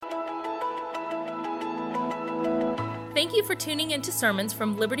Thank you for tuning into sermons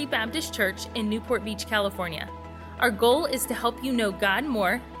from Liberty Baptist Church in Newport Beach, California. Our goal is to help you know God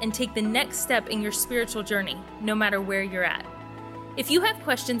more and take the next step in your spiritual journey, no matter where you're at. If you have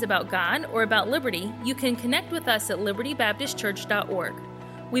questions about God or about Liberty, you can connect with us at libertybaptistchurch.org.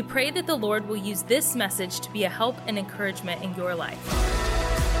 We pray that the Lord will use this message to be a help and encouragement in your life.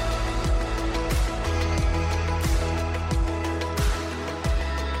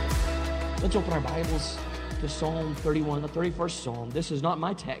 Let's open our Bibles to Psalm 31, the 31st Psalm. This is not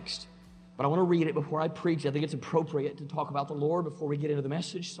my text, but I want to read it before I preach. I think it's appropriate to talk about the Lord before we get into the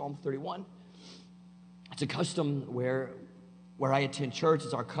message. Psalm 31. It's a custom where I attend church.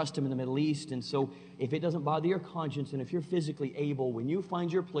 It's our custom in the Middle East. And so if it doesn't bother your conscience, and if you're physically able, when you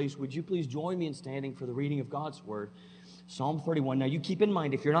find your place, would you please join me in standing for the reading of God's Word? Psalm 31. Now you keep in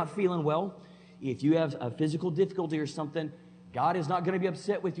mind, if you're not feeling well, if you have a physical difficulty or something, God is not going to be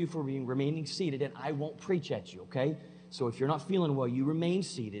upset with you for remaining seated, and I won't preach at you, okay? So if you're not feeling well, you remain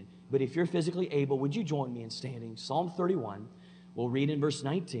seated. But if you're physically able, would you join me in standing? Psalm 31. We'll read in verse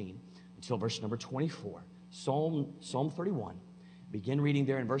 19 until verse number 24. Psalm 31. Begin reading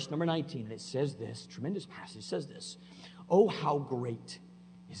there in verse number 19, and it says this, tremendous passage, it says this, "Oh, how great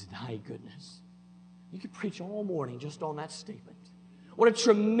is thy goodness." You could preach all morning just on that statement. What a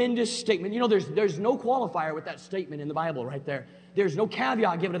tremendous statement. You know, there's no qualifier with that statement in the Bible right there. There's no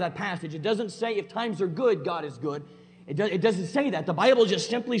caveat given to that passage. It doesn't say if times are good, God is good. It doesn't say that. The Bible just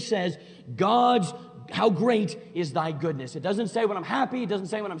simply says, how great is thy goodness. It doesn't say when I'm happy. It doesn't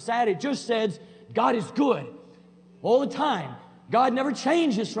say when I'm sad. It just says, God is good all the time. God never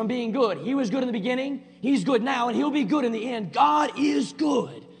changes from being good. He was good in the beginning. He's good now, and He'll be good in the end. God is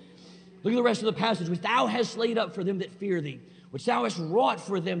good. Look at the rest of the passage. "Which thou hast laid up for them that fear thee, which thou hast wrought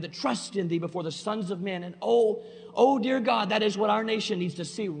for them that trust in thee before the sons of men." And oh, dear God, that is what our nation needs to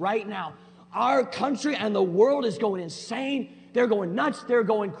see right now. Our country and the world is going insane. They're going nuts. They're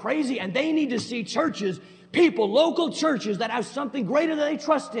going crazy. And they need to see churches, people, local churches that have something greater that they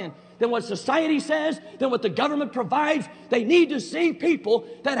trust in than what society says, than what the government provides. They need to see people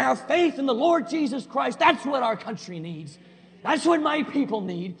that have faith in the Lord Jesus Christ. That's what our country needs. That's what my people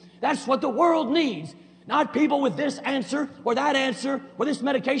need. That's what the world needs. Not people with this answer or this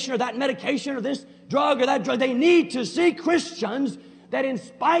medication or that medication or this drug or that drug. They need to see Christians that in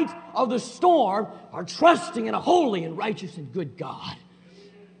spite of the storm are trusting in a holy and righteous and good God.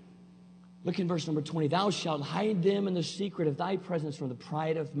 Look in verse number 20. "Thou shalt hide them in the secret of thy presence from the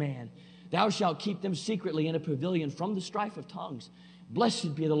pride of man. Thou shalt keep them secretly in a pavilion from the strife of tongues.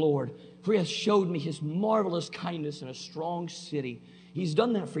 Blessed be the Lord, for He hath showed me His marvelous kindness in a strong city." He's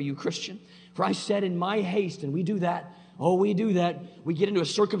done that for you, Christian. "For I said in my haste," and we do that. Oh, we do that. We get into a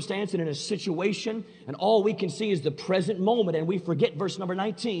circumstance and in a situation, and all we can see is the present moment, and we forget verse number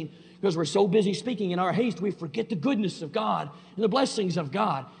 19. Because we're so busy speaking in our haste, we forget the goodness of God and the blessings of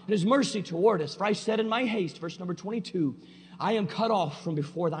God and His mercy toward us. "For I said in my haste," verse number 22, "I am cut off from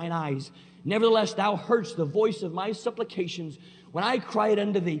before thine eyes. Nevertheless, thou heardst the voice of my supplications when I cried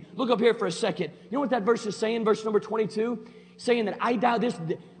unto thee." Look up here for a second. You know what that verse is saying, verse number 22? Saying that I doubt this.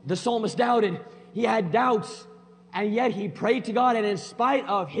 The psalmist doubted. He had doubts, and yet he prayed to God. And in spite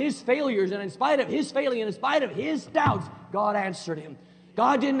of his failures, and in spite of his failing, and in spite of his doubts, God answered him.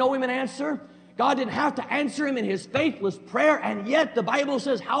 God didn't owe him an answer. God didn't have to answer him in his faithless prayer. And yet the Bible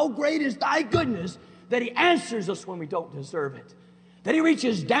says, "How great is thy goodness," that He answers us when we don't deserve it. That He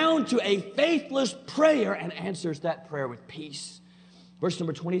reaches down to a faithless prayer and answers that prayer with peace. Verse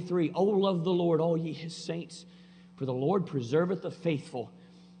number 23, "O love the Lord, all ye His saints, for the Lord preserveth the faithful."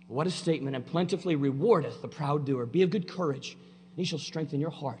 What a statement. "And plentifully rewardeth the proud doer. Be of good courage, and He shall strengthen your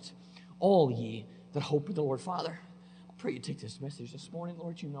heart, all ye that hope in the Lord." Father, I pray You take this message this morning,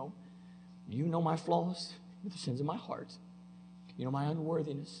 Lord. You know my flaws, the sins of my heart. You know my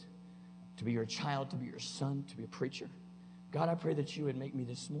unworthiness to be Your child, to be Your son, to be a preacher. God, I pray that You would make me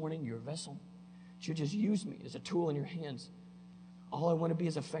this morning Your vessel. That You would just use me as a tool in Your hands. All I want to be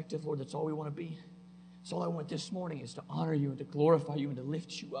is effective, Lord. That's all we want to be. So all I want this morning is to honor You and to glorify You and to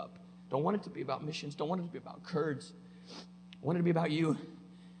lift You up. Don't want it to be about missions. Don't want it to be about Kurds. I want it to be about You.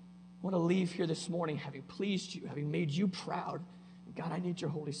 I want to leave here this morning having pleased You, having made You proud. God, I need Your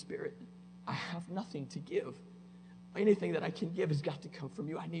Holy Spirit. I have nothing to give. Anything that I can give has got to come from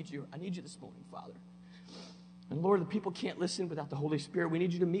You. I need You. I need You this morning, Father. And Lord, the people can't listen without the Holy Spirit. We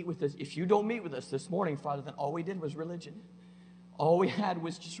need You to meet with us. If You don't meet with us this morning, Father, then all we did was religion. All we had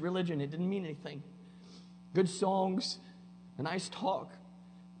was just religion. It didn't mean anything. Good songs, a nice talk.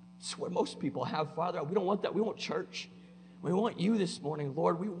 It's what most people have, Father. We don't want that. We want church. We want You this morning,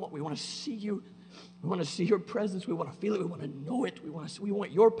 Lord. We want to see You. We want to see Your presence. We want to feel it. We want to know it. We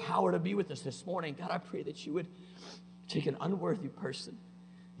want Your power to be with us this morning. God, I pray that You would take an unworthy person.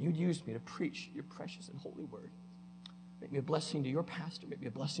 You'd use me to preach your precious and holy word. Make me a blessing to your pastor. Make me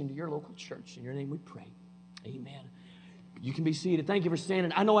a blessing to your local church. In your name we pray. Amen. You can be seated. Thank you for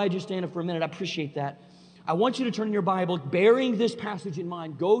standing. I know I just stand up for a minute. I appreciate that. I want you to turn in your Bible, bearing this passage in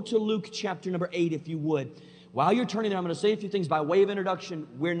mind. Go to Luke chapter number 8, if you would. While you're turning there, I'm going to say a few things by way of introduction.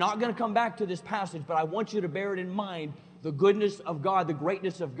 We're not going to come back to this passage, but I want you to bear it in mind, the goodness of God, the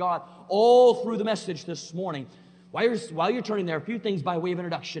greatness of God, all through the message this morning. While you're turning there, a few things by way of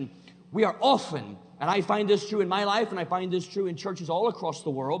introduction. We are often, and I find this true in my life, and I find this true in churches all across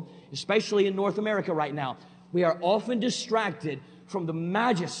the world, especially in North America right now, we are often distracted from the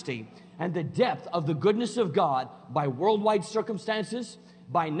majesty and the depth of the goodness of God by worldwide circumstances,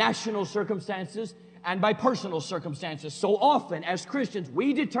 by national circumstances, and by personal circumstances. So often, as Christians,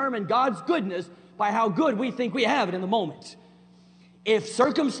 we determine God's goodness by how good we think we have it in the moment. If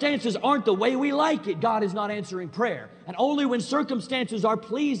circumstances aren't the way we like it, God is not answering prayer. And only when circumstances are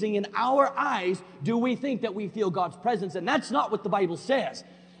pleasing in our eyes do we think that we feel God's presence. And that's not what the Bible says.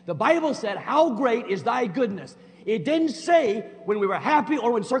 The Bible said, how great is thy goodness? It didn't say when we were happy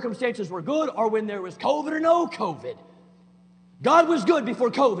or when circumstances were good or when there was COVID or no COVID. God was good before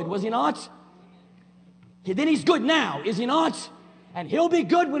COVID, was He not? Then He's good now, is He not? And He'll be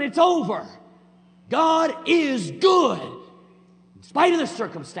good when it's over. God is good. In spite of the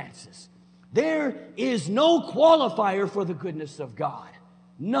circumstances, there is no qualifier for the goodness of God.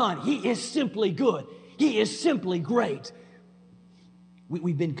 None. He is simply good. He is simply great.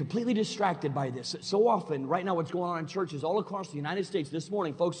 We've been completely distracted by this. So often, right now, what's going on in churches all across the United States this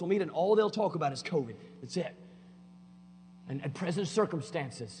morning, folks will meet and all they'll talk about is COVID. That's it. And present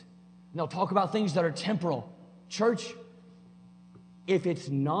circumstances. And they'll talk about things that are temporal. Church, if it's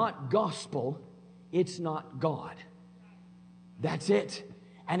not gospel, it's not God. That's it.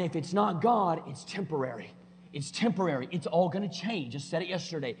 And if it's not God, it's temporary. It's temporary. It's all going to change. I said it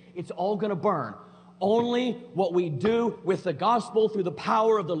yesterday. It's all going to burn. Only what we do with the gospel through the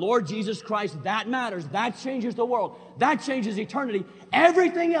power of the Lord Jesus Christ, that matters. That changes the world. That changes eternity.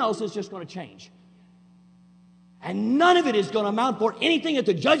 Everything else is just going to change. And none of it is going to amount for anything at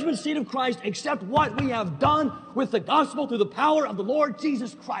the judgment seat of Christ except what we have done with the gospel through the power of the Lord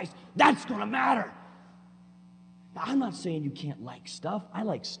Jesus Christ. That's going to matter. Now, I'm not saying you can't like stuff. I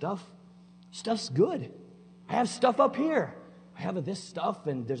like stuff. Stuff's good. I have stuff up here. I have this stuff,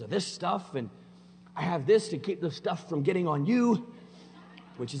 and there's this stuff, and I have this to keep the stuff from getting on you,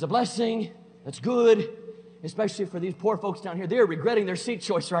 which is a blessing. That's good, especially for these poor folks down here. They're regretting their seat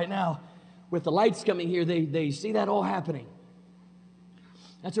choice right now. With the lights coming here, they see that all happening.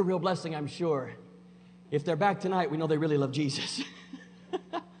 That's a real blessing, I'm sure. If they're back tonight, we know they really love Jesus.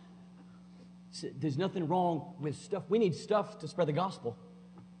 There's nothing wrong with stuff. We need stuff to spread the gospel.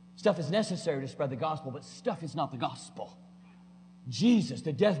 Stuff is necessary to spread the gospel, but stuff is not the gospel. Jesus,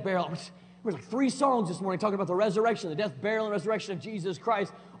 the death, burial. There were like 3 songs this morning talking about the resurrection, the death, burial, and resurrection of Jesus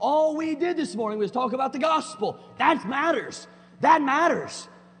Christ. All we did this morning was talk about the gospel. That matters. That matters.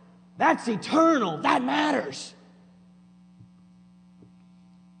 That's eternal. That matters.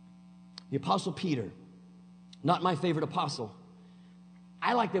 The Apostle Peter, not my favorite apostle.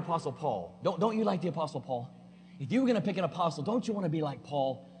 I like the Apostle Paul. Don't you like the Apostle Paul? If you were going to pick an apostle, don't you want to be like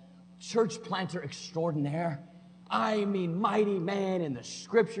Paul? Church planter extraordinaire. I mean, mighty man in the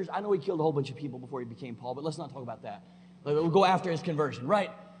scriptures. I know he killed a whole bunch of people before he became Paul, but let's not talk about that. We'll go after his conversion,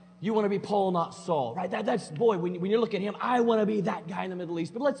 right? You want to be Paul, not Saul, right? That's boy, when you look at him, I want to be that guy in the Middle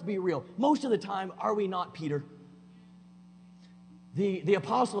East. But let's be real. Most of the time, are we not Peter? The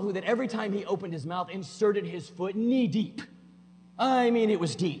apostle who that every time he opened his mouth, inserted his foot knee deep. I mean, it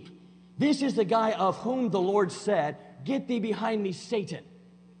was deep. This is the guy of whom the Lord said, "Get thee behind me, Satan."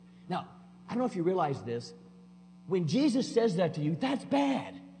 Now, I don't know if you realize this. When Jesus says that to you, that's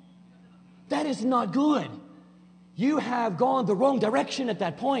bad. That is not good. You have gone the wrong direction at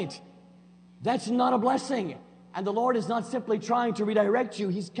that point. That's not a blessing. And the Lord is not simply trying to redirect you.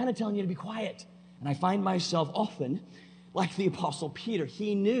 He's kind of telling you to be quiet. And I find myself often like the Apostle Peter.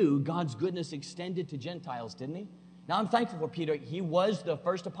 He knew God's goodness extended to Gentiles, didn't he? Now, I'm thankful for Peter. He was the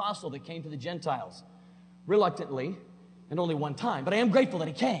first apostle that came to the Gentiles. Reluctantly, and only one time. But I am grateful that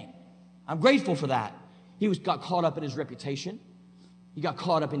he came. I'm grateful for that. He got caught up in his reputation. He got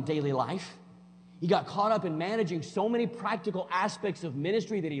caught up in daily life. He got caught up in managing so many practical aspects of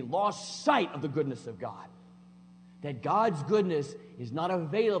ministry that he lost sight of the goodness of God. That God's goodness is not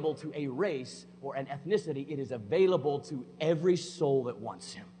available to a race or an ethnicity. It is available to every soul that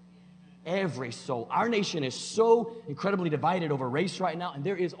wants him. Every soul. Our nation is so incredibly divided over race right now, and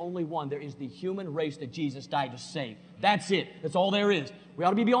there is only one. There is the human race that Jesus died to save. That's it. That's all there is. We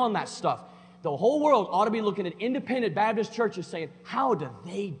ought to be beyond that stuff. The whole world ought to be looking at independent Baptist churches saying, how do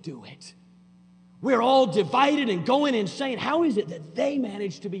they do it? We're all divided and going insane. How is it that they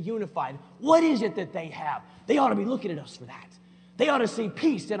manage to be unified? What is it that they have? They ought to be looking at us for that. They ought to see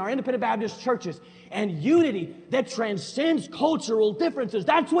peace in our independent Baptist churches and unity that transcends cultural differences.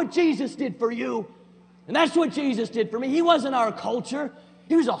 That's what Jesus did for you. And that's what Jesus did for me. He wasn't our culture.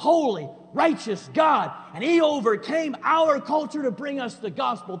 He was a holy, righteous God. And He overcame our culture to bring us the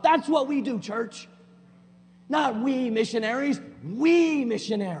gospel. That's what we do, church. Not we missionaries. We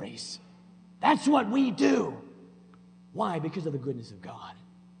missionaries. That's what we do. Why? Because of the goodness of God.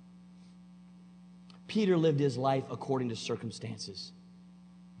 Peter lived his life according to circumstances.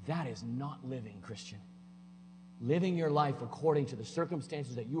 That is not living, Christian. Living your life according to the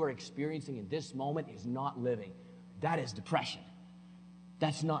circumstances that you are experiencing in this moment is not living. That is depression.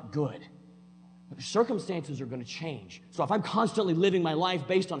 That's not good. Circumstances are going to change. So if I'm constantly living my life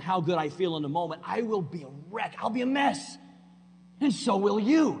based on how good I feel in the moment, I will be a wreck. I'll be a mess. And so will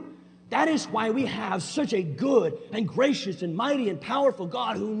you. That is why we have such a good and gracious and mighty and powerful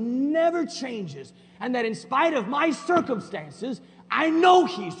God who never changes. And that in spite of my circumstances, I know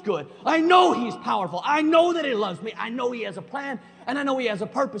He's good. I know He's powerful. I know that He loves me. I know He has a plan. And I know He has a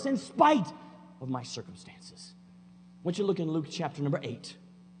purpose in spite of my circumstances. I want you to look in Luke chapter number 8.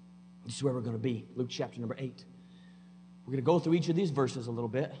 This is where we're going to be. Luke chapter number 8. We're going to go through each of these verses a little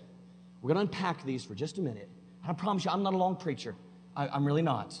bit. We're going to unpack these for just a minute. I promise you, I'm not a long preacher. I'm really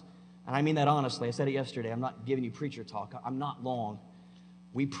not. And I mean that honestly. I said it yesterday. I'm not giving you preacher talk. I'm not long.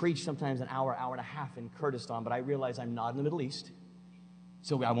 We preach sometimes an hour, hour and a half in Kurdistan, but I realize I'm not in the Middle East.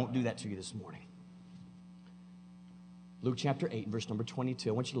 So I won't do that to you this morning. Luke chapter 8, verse number 22.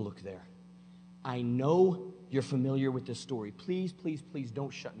 I want you to look there. I know you're familiar with this story. Please, please, please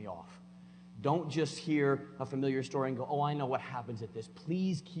don't shut me off. Don't just hear a familiar story and go, oh, I know what happens at this.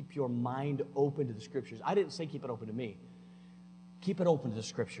 Please keep your mind open to the Scriptures. I didn't say keep it open to me. Keep it open to the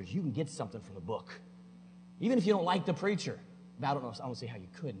Scriptures. You can get something from the book. Even if you don't like the preacher. I don't see how you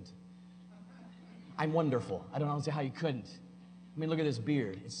couldn't. I'm wonderful. I don't see how you couldn't. I mean, look at this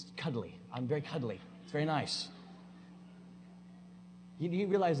beard. It's cuddly. I'm very cuddly. It's very nice. You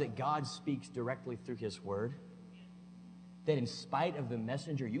realize that God speaks directly through His Word? That in spite of the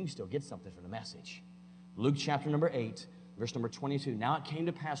messenger, you can still get something from the message. Luke chapter number 8, verse number 22. Now it came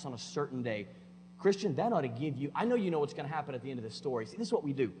to pass on a certain day. Christian, that ought to give you, I know you know what's going to happen at the end of this story. See, this is what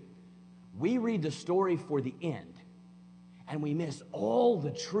we do. We read the story for the end, and we miss all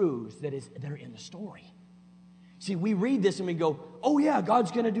the truths that are in the story. See, we read this and we go, oh yeah, God's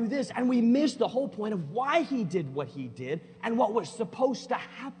going to do this. And we miss the whole point of why He did what He did and what was supposed to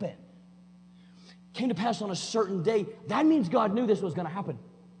happen. Came to pass on a certain day. That means God knew this was going to happen.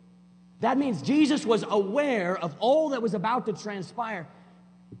 That means Jesus was aware of all that was about to transpire.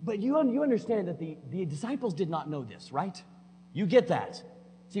 But you understand that the disciples did not know this, right? You get that.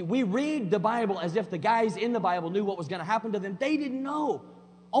 See, we read the Bible as if the guys in the Bible knew what was going to happen to them. They didn't know.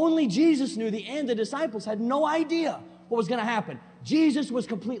 Only Jesus knew the end. The disciples had no idea what was going to happen. Jesus was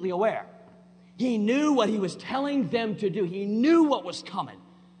completely aware. He knew what He was telling them to do. He knew what was coming.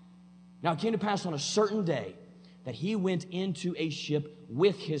 Now, it came to pass on a certain day that He went into a ship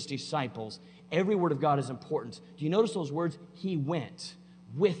with His disciples. Every word of God is important. Do you notice those words? He went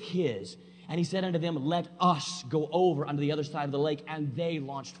with His. And He said unto them, let us go over unto the other side of the lake. And they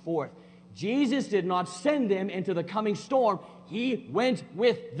launched forth. Jesus did not send them into the coming storm. He went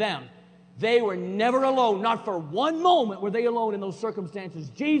with them. They were never alone. Not for one moment were they alone in those circumstances.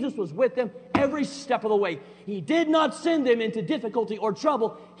 Jesus was with them every step of the way. He did not send them into difficulty or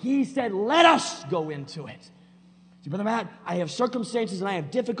trouble. He said, let us go into it. See, Brother Matt, I have circumstances and I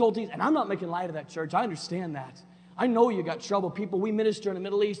have difficulties, and I'm not making light of that, church. I understand that. I know you got trouble. People we minister in the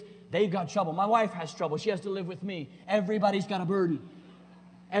Middle East, they've got trouble. My wife has trouble. She has to live with me. Everybody's got a burden.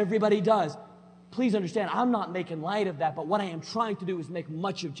 Everybody does. Please understand, I'm not making light of that, but what I am trying to do is make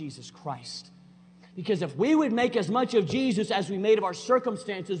much of Jesus Christ. Because if we would make as much of Jesus as we made of our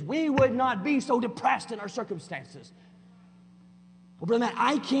circumstances, we would not be so depressed in our circumstances. Well, Brother Matt,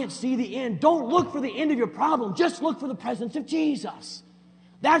 I can't see the end. Don't look for the end of your problem. Just look for the presence of Jesus.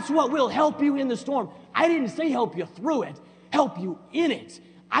 That's what will help you in the storm. I didn't say help you through it, help you in it.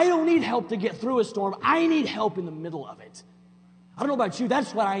 I don't need help to get through a storm. I need help in the middle of it. I don't know about you,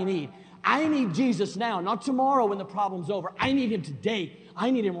 that's what I need. I need Jesus now, not tomorrow when the problem's over. I need Him today. I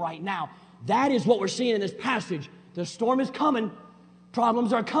need Him right now. That is what we're seeing in this passage. The storm is coming.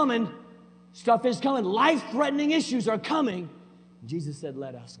 Problems are coming. Stuff is coming. Life-threatening issues are coming. Jesus said,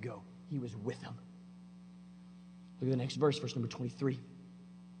 let us go. He was with them. Look at the next verse, verse number 23.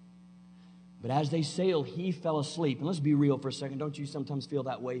 But as they sailed, he fell asleep. And let's be real for a second. Don't you sometimes feel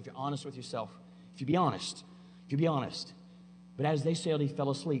that way if you're honest with yourself? If you be honest. But as they sailed, he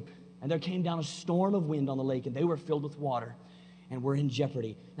fell asleep. And there came down a storm of wind on the lake, and they were filled with water and were in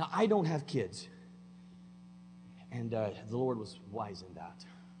jeopardy. Now, I don't have kids. And the Lord was wise in that.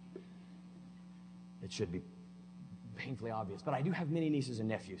 It should be painfully obvious. But I do have many nieces and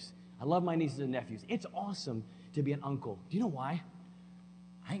nephews. I love my nieces and nephews. It's awesome to be an uncle. Do you know why?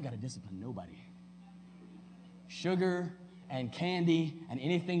 I ain't got to discipline nobody. Sugar and candy and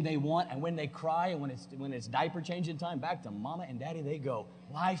anything they want, and when they cry and when it's diaper changing time, back to mama and daddy they go.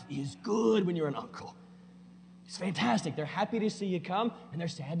 Life is good when you're an uncle. It's fantastic. They're happy to see you come, and they're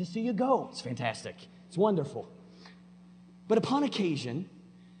sad to see you go. It's fantastic. It's wonderful. But upon occasion,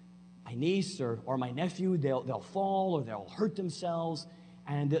 my niece or my nephew, they'll fall or they'll hurt themselves,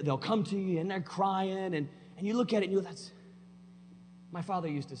 and they'll come to you, and they're crying, and you look at it, and you go, that's... My father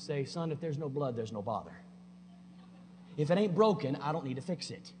used to say, son, if there's no blood, there's no bother. If it ain't broken, I don't need to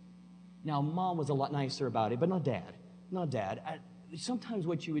fix it. Now, Mom was a lot nicer about it, but not Dad. Sometimes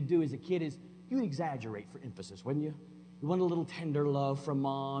what you would do as a kid is you would exaggerate for emphasis, wouldn't you? You wanted a little tender love from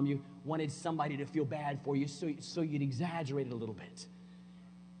Mom. You wanted somebody to feel bad for you, so you'd exaggerate it a little bit.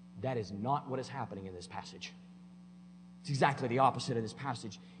 That is not what is happening in this passage. It's exactly the opposite of this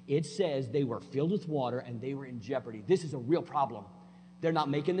passage. It says they were filled with water and they were in jeopardy. This is a real problem. They're not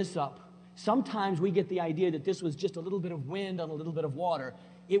making this up. Sometimes we get the idea that this was just a little bit of wind on a little bit of water.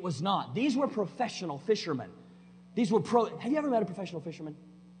 It was not. These were professional fishermen. Have you ever met a professional fisherman?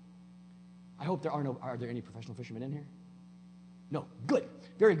 I hope are there any professional fishermen in here? No. Good.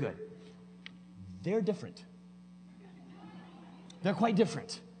 Very good. They're different. They're quite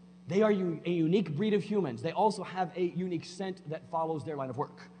different. They are a unique breed of humans. They also have a unique scent that follows their line of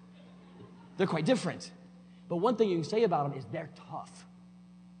work. They're quite different. But one thing you can say about them is they're tough.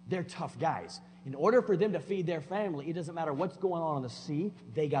 They're tough guys. In order for them to feed their family, it doesn't matter what's going on the sea,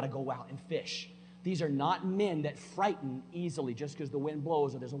 they got to go out and fish. These are not men that frighten easily just because the wind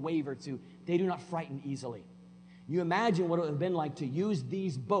blows or there's a wave or two. They do not frighten easily. You imagine what it would have been like to use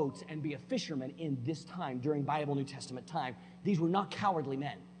these boats and be a fisherman in this time, during Bible New Testament time. These were not cowardly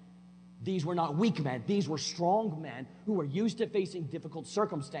men. These were not weak men. These were strong men who were used to facing difficult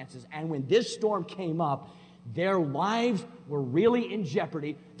circumstances. And when this storm came up, their lives were really in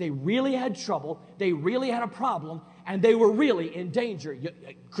jeopardy. They really had trouble. They really had a problem. And they were really in danger.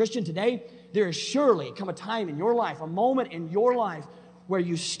 Christian, today, there has surely come a time in your life, a moment in your life, where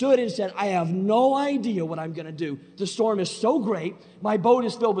you stood and said, I have no idea what I'm going to do. The storm is so great. My boat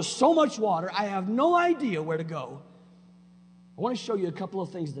is filled with so much water. I have no idea where to go. I want to show you a couple of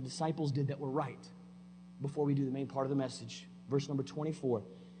things the disciples did that were right before we do the main part of the message. Verse number 24.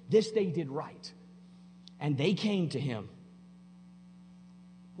 This they did right, and they came to him.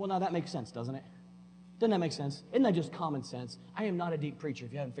 Well, now that makes sense, doesn't it? Doesn't that make sense? Isn't that just common sense? I am not a deep preacher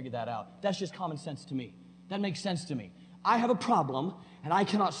if you haven't figured that out. That's just common sense to me. That makes sense to me. I have a problem, and I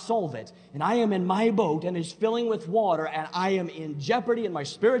cannot solve it, and I am in my boat, and it's filling with water, and I am in jeopardy in my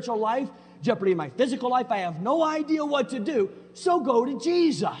spiritual life, jeopardy in my physical life. I have no idea what to do, so go to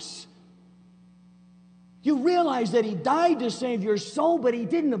Jesus. You realize that he died to save your soul, but he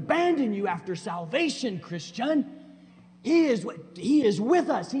didn't abandon you after salvation, Christian. He is with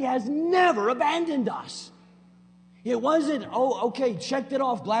us. He has never abandoned us. It wasn't, oh, okay, checked it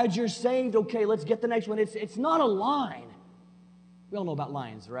off. Glad you're saved. Okay, let's get the next one. It's not a line. We all know about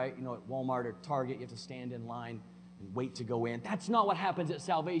lines, right? You know, at Walmart or Target, you have to stand in line and wait to go in. That's not what happens at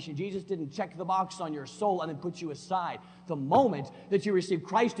salvation. Jesus didn't check the box on your soul and then put you aside. The moment that you received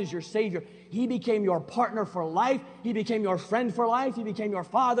Christ as your Savior, he became your partner for life. He became your friend for life. He became your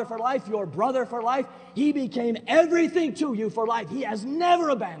father for life, your brother for life. He became everything to you for life. He has never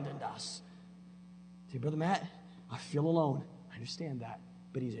abandoned us. Say, Brother Matt, I feel alone. I understand that,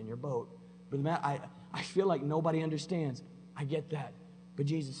 but he's in your boat. Brother Matt, I feel like nobody understands. I get that, but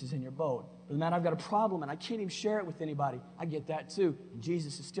Jesus is in your boat. Brother Matt, I've got a problem, and I can't even share it with anybody. I get that too.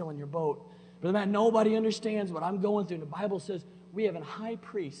 Jesus is still in your boat. Brother Matt, nobody understands what I'm going through. And the Bible says we have a high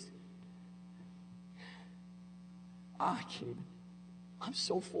priest. I can't even. I'm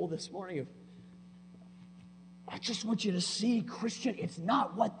so full this morning I just want you to see, Christian, it's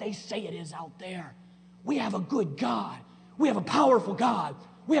not what they say it is out there. We have a good God. We have a powerful God.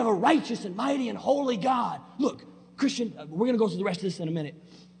 We have a righteous and mighty and holy God. Look, Christian, we're going to go through the rest of this in a minute.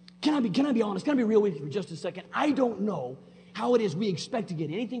 Can I be honest? Can I be real with you for just a second? I don't know how it is we expect to get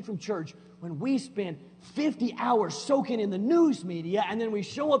anything from church when we spend 50 hours soaking in the news media and then we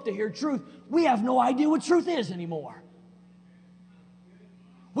show up to hear truth. We have no idea what truth is anymore.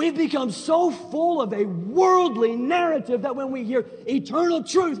 We've become so full of a worldly narrative that when we hear eternal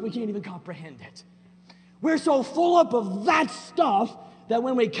truth, we can't even comprehend it. We're so full up of that stuff that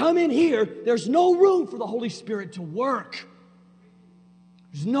when we come in here, there's no room for the Holy Spirit to work.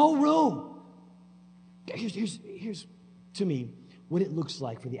 There's no room. Here's to me, what it looks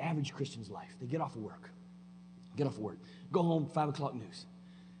like for the average Christian's life. They get off of work. Go home, 5 o'clock news.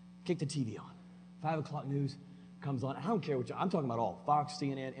 Kick the TV on. 5 o'clock news comes on. I don't care I'm talking about all. Fox,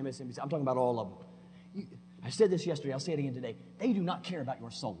 CNN, MSNBC. I'm talking about all of them. I said this yesterday. I'll say it again today. They do not care about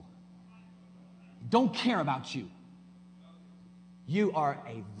your soul. They don't care about you. You are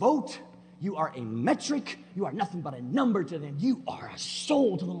a vote. You are a metric. You are nothing but a number to them. You are a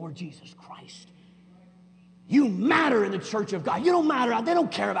soul to the Lord Jesus Christ. You matter in the church of God. You don't matter. They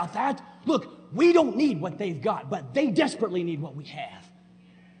don't care about that. Look, we don't need what they've got, but they desperately need what we have.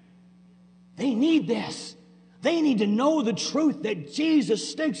 They need this. They need to know the truth that Jesus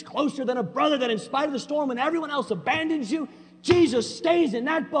sticks closer than a brother, that in spite of the storm, when everyone else abandons you, Jesus stays in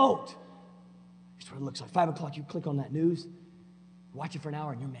that boat. Here's what it looks like. 5 o'clock, you click on that news, watch it for an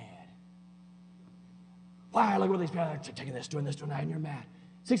hour, and you're mad. Why? Look at these people taking this, doing that, and you're mad.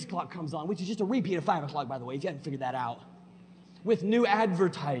 6 o'clock comes on, which is just a repeat of 5 o'clock, by the way, if you haven't figured that out, with new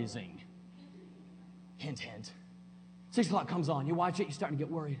advertising. Hint, hint. 6 o'clock comes on, you watch it, you're starting to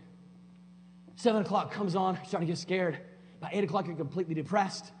get worried. 7 o'clock comes on, you're starting to get scared. By 8 o'clock, you're completely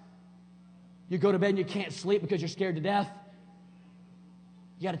depressed. You go to bed and you can't sleep because you're scared to death.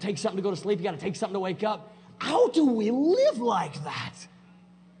 You got to take something to go to sleep. You got to take something to wake up. How do we live like that?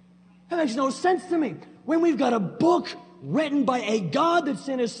 That makes no sense to me. When we've got a book written by a God that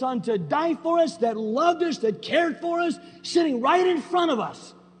sent His Son to die for us, that loved us, that cared for us, sitting right in front of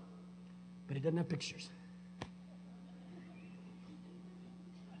us. But it doesn't have pictures.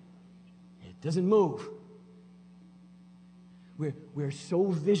 It doesn't move. We're so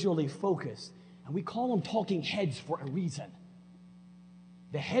visually focused, and we call them talking heads for a reason.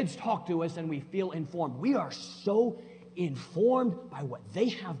 The heads talk to us and we feel informed. We are so informed by what they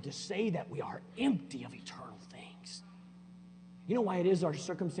have to say that we are empty of eternal things. You know why it is our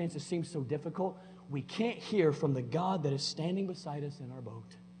circumstances seem so difficult? We can't hear from the God that is standing beside us in our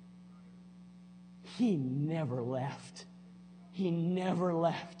boat. He never left. He never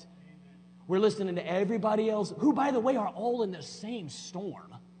left. We're listening to everybody else, who, by the way, are all in the same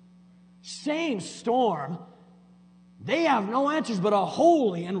storm. Same storm. They have no answers, but a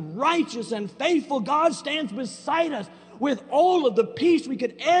holy and righteous and faithful God stands beside us with all of the peace we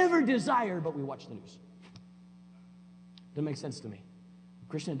could ever desire, but we watch the news. Doesn't make sense to me.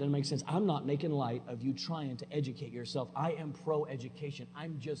 Christian, it doesn't make sense. I'm not making light of you trying to educate yourself. I am pro-education.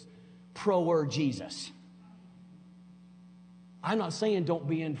 I'm just pro-er Jesus. I'm not saying don't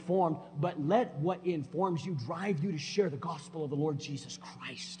be informed, but let what informs you drive you to share the gospel of the Lord Jesus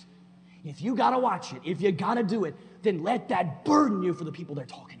Christ. If you got to watch it, if you got to do it, then let that burden you for the people they're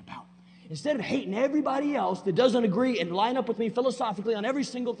talking about. Instead of hating everybody else that doesn't agree and line up with me philosophically on every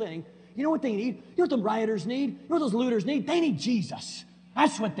single thing, you know what they need? You know what the rioters need? You know what those looters need? They need Jesus.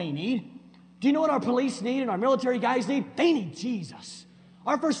 That's what they need. Do you know what our police need and our military guys need? They need Jesus.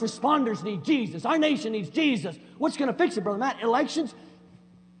 Our first responders need Jesus. Our nation needs Jesus. What's going to fix it, Brother Matt? Elections?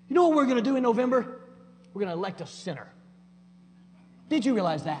 You know what we're going to do in November? We're going to elect a sinner. Did you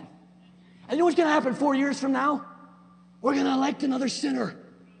realize that? And you know what's going to happen 4 years from now? We're going to elect another sinner.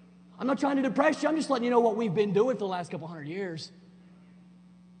 I'm not trying to depress you. I'm just letting you know what we've been doing for the last couple hundred years.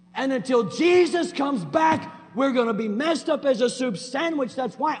 And until Jesus comes back, we're going to be messed up as a soup sandwich.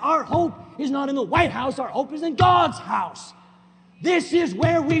 That's why our hope is not in the White House. Our hope is in God's house. This is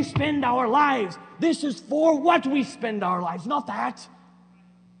where we spend our lives. This is for what we spend our lives. Not that.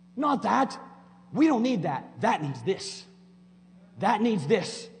 Not that. We don't need that. That needs this. That needs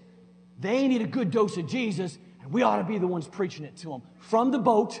this. They need a good dose of Jesus, and we ought to be the ones preaching it to them. From the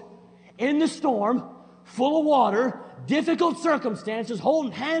boat, in the storm, full of water, difficult circumstances,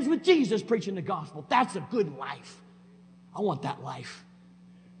 holding hands with Jesus, preaching the gospel. That's a good life. I want that life.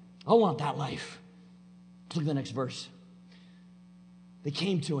 I want that life. Look at the next verse. They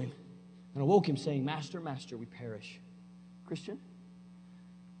came to him and awoke him, saying, Master, Master, we perish. Christian,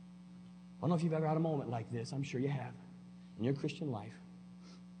 I don't know if you've ever had a moment like this. I'm sure you have in your Christian life,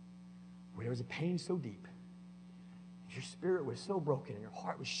 where there was a pain so deep, your spirit was so broken, and your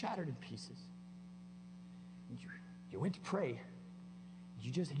heart was shattered in pieces. And you went to pray.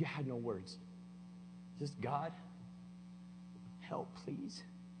 You had no words. Just, God, help, please.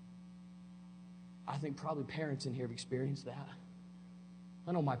 I think probably parents in here have experienced that.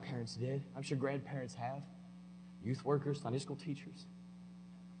 I know my parents did. I'm sure grandparents have. Youth workers, Sunday school teachers.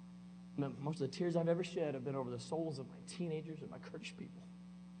 Most of the tears I've ever shed have been over the souls of my teenagers and my Kurdish people.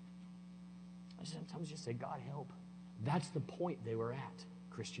 I sometimes just say, God help. That's the point they were at,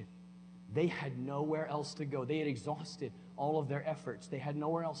 Christian. They had nowhere else to go. They had exhausted all of their efforts. They had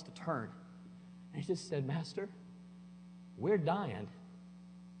nowhere else to turn. And he just said, Master, we're dying.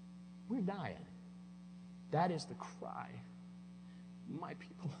 We're dying. That is the cry, my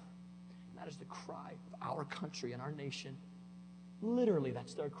people. That is the cry of our country and our nation. Literally,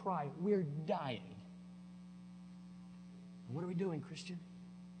 that's their cry. We're dying. And what are we doing, Christian?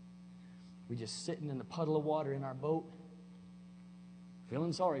 We're just sitting in the puddle of water in our boat,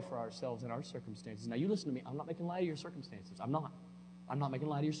 feeling sorry for ourselves and our circumstances. Now, you listen to me. I'm not making light of your circumstances. I'm not making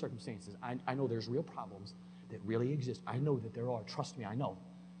light of your circumstances. I know there's real problems that really exist. I know that there are. Trust me, I know.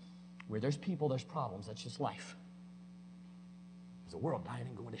 Where there's people, there's problems. That's just life. There's a world dying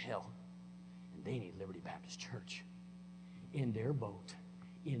and going to hell. And they need Liberty Baptist Church in their boat,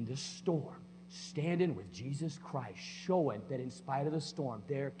 in the storm, standing with Jesus Christ, showing that in spite of the storm,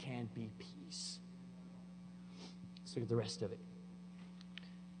 there can be peace. Let's look at the rest of it.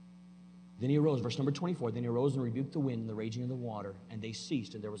 Then he arose, verse number 24, then he arose and rebuked the wind and the raging of the water, and they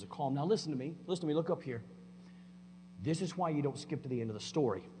ceased, and there was a calm. Now listen to me, look up here. This is why you don't skip to the end of the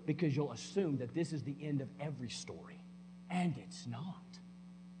story, because you'll assume that this is the end of every story, and it's not.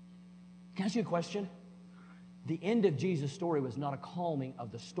 Can I ask you a question? The end of Jesus' story was not a calming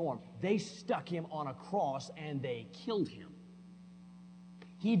of the storm. They stuck him on a cross and they killed him.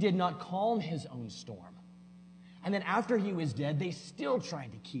 He did not calm his own storm. And then after he was dead, they still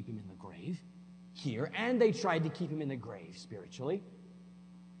tried to keep him in the grave here, and they tried to keep him in the grave spiritually.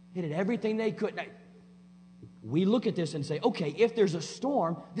 They did everything they could. Now, we look at this and say, okay, if there's a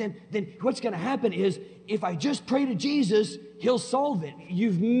storm, then what's going to happen is if I just pray to Jesus, he'll solve it.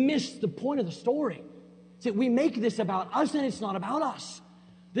 You've missed the point of the story. See, we make this about us, and it's not about us.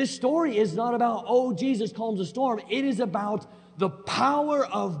 This story is not about, oh, Jesus calms the storm. It is about the power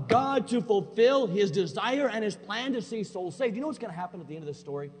of God to fulfill his desire and his plan to see souls saved. You know what's going to happen at the end of this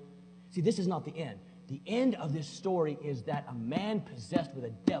story? See, this is not the end. The end of this story is that a man possessed with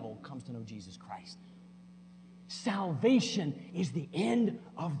a devil comes to know Jesus Christ. Salvation is the end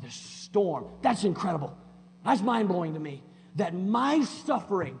of the storm. That's incredible. That's mind-blowing to me. That my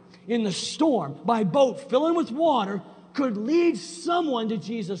suffering in the storm, my boat filling with water, could lead someone to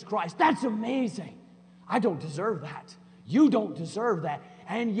Jesus Christ. That's amazing. I don't deserve that. You don't deserve that.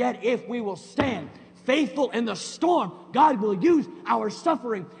 And yet, if we will stand faithful in the storm, God will use our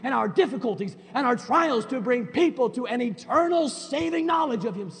suffering and our difficulties and our trials to bring people to an eternal saving knowledge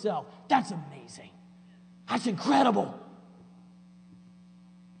of himself. That's amazing. That's incredible.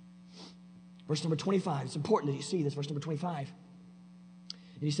 Verse number 25. It's important that you see this. Verse number 25.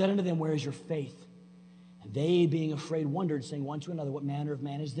 And he said unto them, where is your faith? And they, being afraid, wondered, saying one to another, what manner of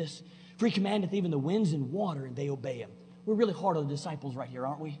man is this? For he commandeth even the winds and water, and they obey him. We're really hard on the disciples right here,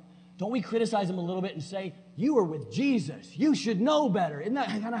 aren't we? Don't we criticize them a little bit and say, you are with Jesus. You should know better. Isn't that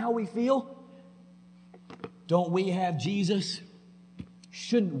kind of how we feel? Don't we have Jesus?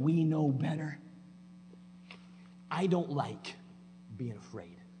 Shouldn't we know better? I don't like being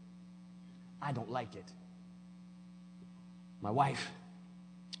afraid. I don't like it. My wife,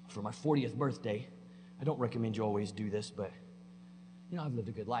 for my 40th birthday, I don't recommend you always do this, but, you know, I've lived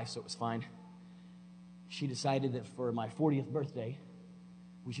a good life, so it was fine. She decided that for my 40th birthday,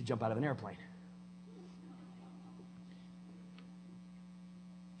 we should jump out of an airplane.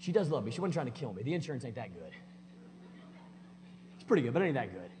 She does love me. She wasn't trying to kill me. The insurance ain't that good. It's pretty good, but it ain't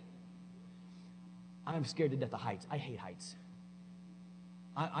that good. I'm scared to death of heights. I hate heights.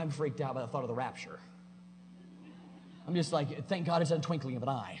 I'm freaked out by the thought of the rapture. I'm just like, thank God it's a twinkling of an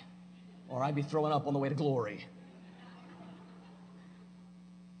eye, or I'd be throwing up on the way to glory.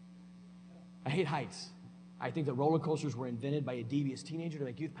 I hate heights. I think that roller coasters were invented by a devious teenager to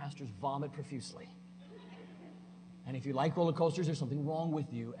make youth pastors vomit profusely. And if you like roller coasters, there's something wrong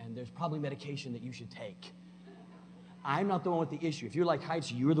with you, and there's probably medication that you should take. I'm not the one with the issue. If you like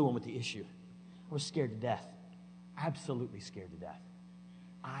heights, you're the one with the issue. I was scared to death. Absolutely scared to death.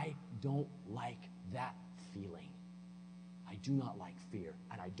 I don't like that feeling. I do not like fear.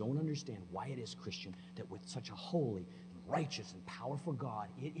 And I don't understand why it is, Christian, that with such a holy, righteous, and powerful God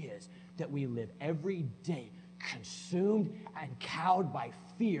it is that we live every day consumed and cowed by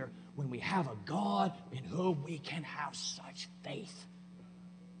fear when we have a God in whom we can have such faith.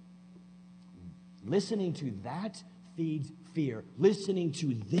 Listening to that feeds fear. Listening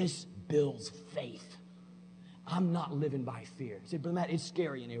to this builds faith. I'm not living by fear. You say, Brother Matt, it's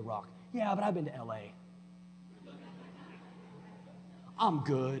scary in Iraq. Yeah, but I've been to L.A. I'm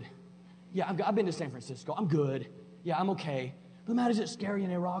good. Yeah, I've been to San Francisco. I'm good. Yeah, I'm okay. Brother Matt, is it scary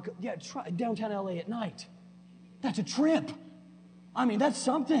in Iraq? Yeah, try downtown L.A. at night. That's a trip. I mean, that's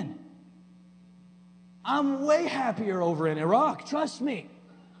something. I'm way happier over in Iraq. Trust me.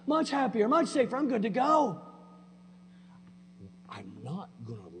 Much happier, much safer. I'm good to go. I'm not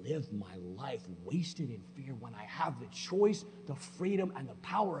going to live my life wasted in fear when I have the choice, the freedom, and the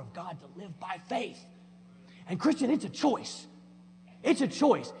power of God to live by faith. And Christian, it's a choice. It's a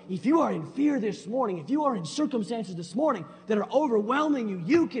choice. If you are in fear this morning, if you are in circumstances this morning that are overwhelming you,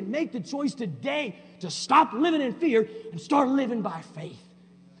 you can make the choice today to stop living in fear and start living by faith.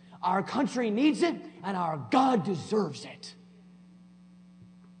 Our country needs it, and our God deserves it.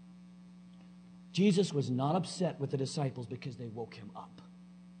 Jesus was not upset with the disciples because they woke him up.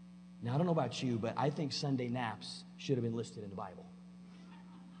 Now, I don't know about you, but I think Sunday naps should have been listed in the Bible.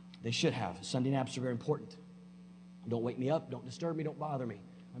 They should have. Sunday naps are very important. Don't wake me up. Don't disturb me. Don't bother me.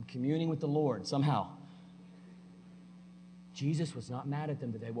 I'm communing with the Lord somehow. Jesus was not mad at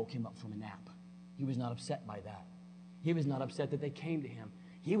them that they woke him up from a nap. He was not upset by that. He was not upset that they came to him.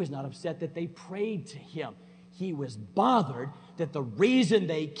 He was not upset that they prayed to him. He was bothered that the reason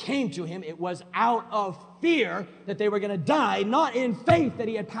they came to him, it was out of fear that they were going to die, not in faith that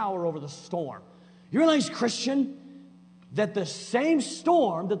he had power over the storm. You realize, Christian, that the same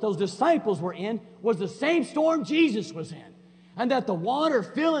storm that those disciples were in was the same storm Jesus was in. And that the water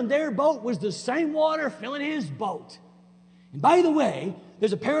filling their boat was the same water filling his boat. And by the way,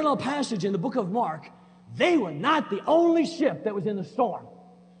 there's a parallel passage in the book of Mark. They were not the only ship that was in the storm,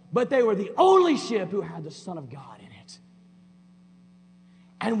 but they were the only ship who had the Son of God in it.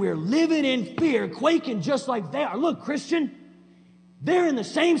 And we're living in fear, quaking just like they are. Look, Christian, they're in the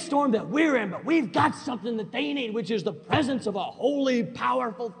same storm that we're in, but we've got something that they need, which is the presence of a holy,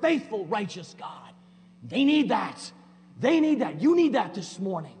 powerful, faithful, righteous God. They need that. They need that. You need that this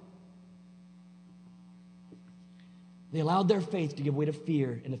morning. They allowed their faith to give way to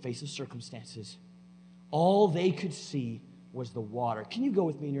fear in the face of circumstances. All they could see was the water. Can you go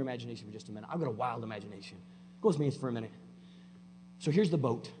with me in your imagination for just a minute? I've got a wild imagination. Go with me for a minute. So here's the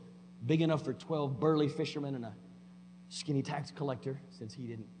boat, big enough for 12 burly fishermen and a skinny tax collector, since he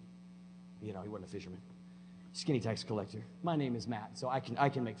didn't, he wasn't a fisherman. Skinny tax collector. My name is Matt, so I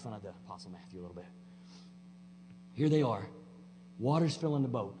can make fun of the Apostle Matthew a little bit. Here they are. Water's filling the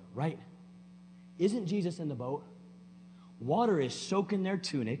boat, right? Isn't Jesus in the boat? Water is soaking their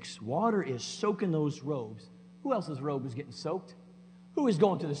tunics. Water is soaking those robes. Who else's robe was getting soaked? Who is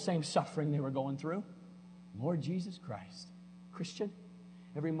going through the same suffering they were going through? Lord Jesus Christ. Christian,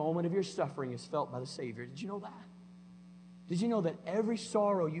 every moment of your suffering is felt by the Savior. Did you know that? Did you know that every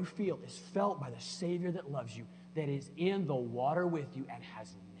sorrow you feel is felt by the Savior that loves you, that is in the water with you and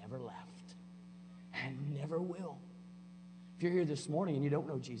has never left and never will? If you're here this morning and you don't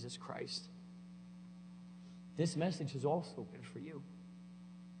know Jesus Christ, this message has also been for you,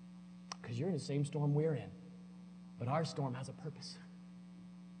 because you're in the same storm we're in. But our storm has a purpose.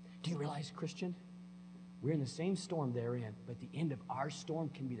 Do you realize, Christian? We're in the same storm they're in, but the end of our storm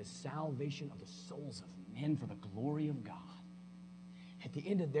can be the salvation of the souls of men for the glory of God. At the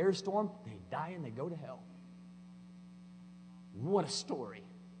end of their storm, they die and they go to hell. What a story.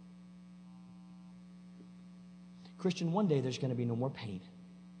 Christian, one day there's going to be no more pain.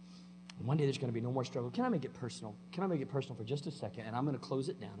 And one day there's going to be no more struggle. Can I make it personal? Can I make it personal for just a second? And I'm going to close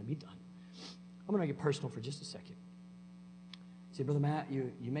it down and be done. I'm going to make it personal for just a second. See, Brother Matt,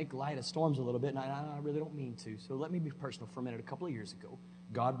 you make light of storms a little bit, and I really don't mean to. So let me be personal for a minute. A couple of years ago,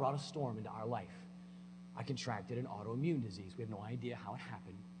 God brought a storm into our life. I contracted an autoimmune disease. We had no idea how it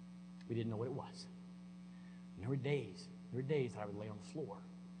happened. We didn't know what it was. And there were days that I would lay on the floor.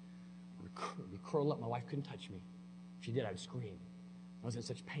 I would be curled up. My wife couldn't touch me. If she did, I would scream. I was in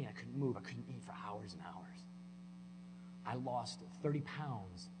such pain, I couldn't move. I couldn't eat for hours and hours. I lost 30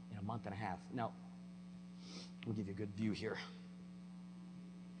 pounds in a month and a half. Now, we'll give you a good view here.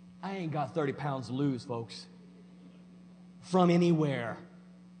 I ain't got 30 pounds to lose, folks. From anywhere.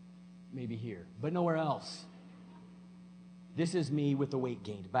 Maybe here, but nowhere else. This is me with the weight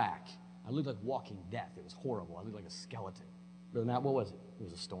gained back. I looked like walking death. It was horrible. I looked like a skeleton. Brother Matt, what was it? It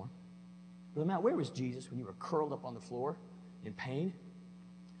was a storm. Brother Matt, where was Jesus when you were curled up on the floor in pain?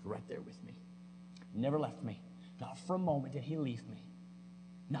 Right there with me. Never left me. Not for a moment did he leave me.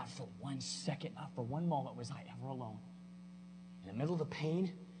 Not for 1 second, not for one moment was I ever alone. In the middle of the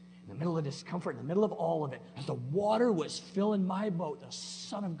pain, in the middle of the discomfort, in the middle of all of it, as the water was filling my boat, the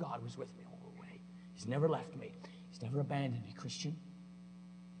Son of God was with me all the way. He's never left me. He's never abandoned me, Christian.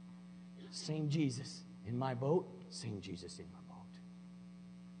 Same Jesus in my boat, same Jesus in my boat.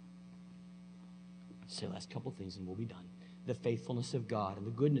 Say the last couple things and we'll be done. The faithfulness of God and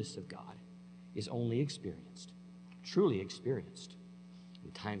the goodness of God is only experienced, truly experienced,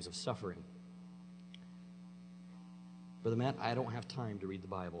 in times of suffering. Brother Matt, I don't have time to read the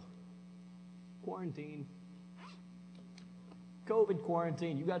Bible. Quarantine. COVID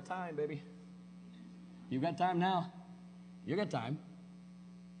quarantine. You got time, baby. You got time now. You got time.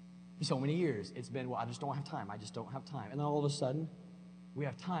 So many years it's been, well, I just don't have time. I just don't have time. And then all of a sudden, we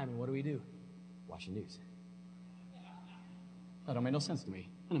have time, and what do? Watch the news. That don't make no sense to me.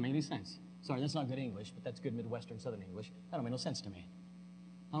 That don't make any sense. Sorry, that's not good English, but that's good Midwestern Southern English. That don't make no sense to me.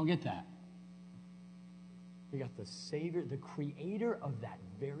 I don't get that. We got the Savior, the creator of that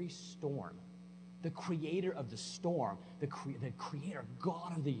very storm, the creator of the storm, the creator,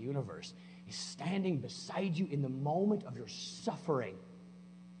 God of the universe, is standing beside you in the moment of your suffering,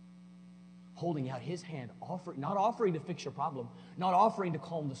 holding out his hand, not offering to fix your problem, not offering to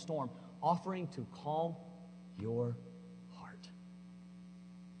calm the storm, offering to calm your heart.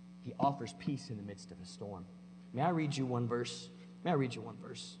 He offers peace in the midst of a storm. May I read you one verse?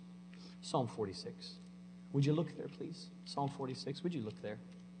 Psalm 46. Would you look there, please? Psalm 46. Would you look there?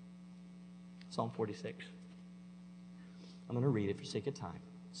 Psalm 46. I'm going to read it for sake of time.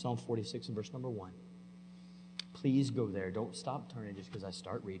 Psalm 46 and verse number 1. Please go there. Don't stop turning just because I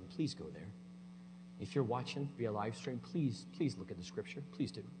start reading. Please go there. If you're watching via live stream, please look at the scripture.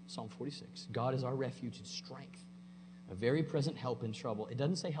 Please do. Psalm 46. God is our refuge and strength, a very present help in trouble. It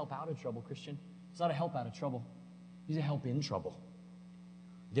doesn't say help out of trouble, Christian. It's not a help out of trouble. It's a help in trouble.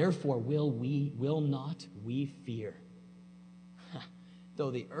 Therefore will not we fear.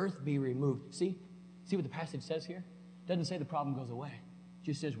 Though the earth be removed. See what the passage says here? It doesn't say the problem goes away. It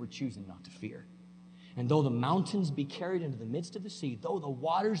just says we're choosing not to fear. And though the mountains be carried into the midst of the sea, though the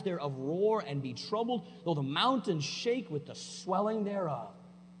waters thereof roar and be troubled, though the mountains shake with the swelling thereof.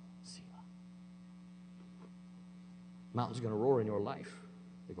 Selah. Mountains are going to roar in your life.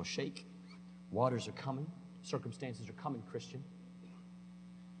 They're going to shake. Waters are coming. Circumstances are coming, Christian.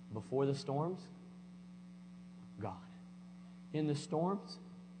 Before the storms, God. In the storms,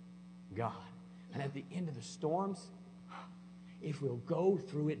 God. And at the end of the storms, if we'll go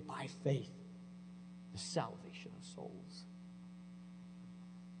through it by faith, the salvation of souls.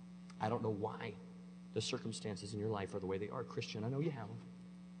 I don't know why the circumstances in your life are the way they are, Christian. I know you have them.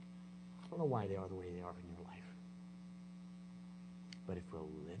 I don't know why they are the way they are in your life. But if we'll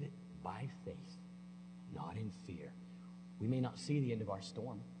live it by faith, not in fear, we may not see the end of our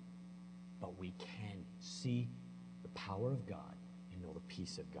storm, but we can see the power of God and know the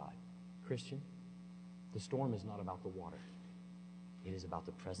peace of God. Christian, the storm is not about the water. It is about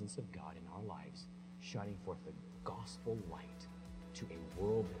the presence of God in our lives, shining forth the gospel light to a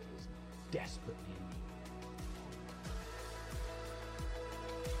world that is desperately in need.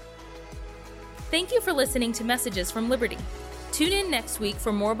 Thank you for listening to Messages from Liberty. Tune in next week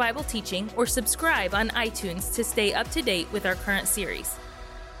for more Bible teaching or subscribe on iTunes to stay up to date with our current series.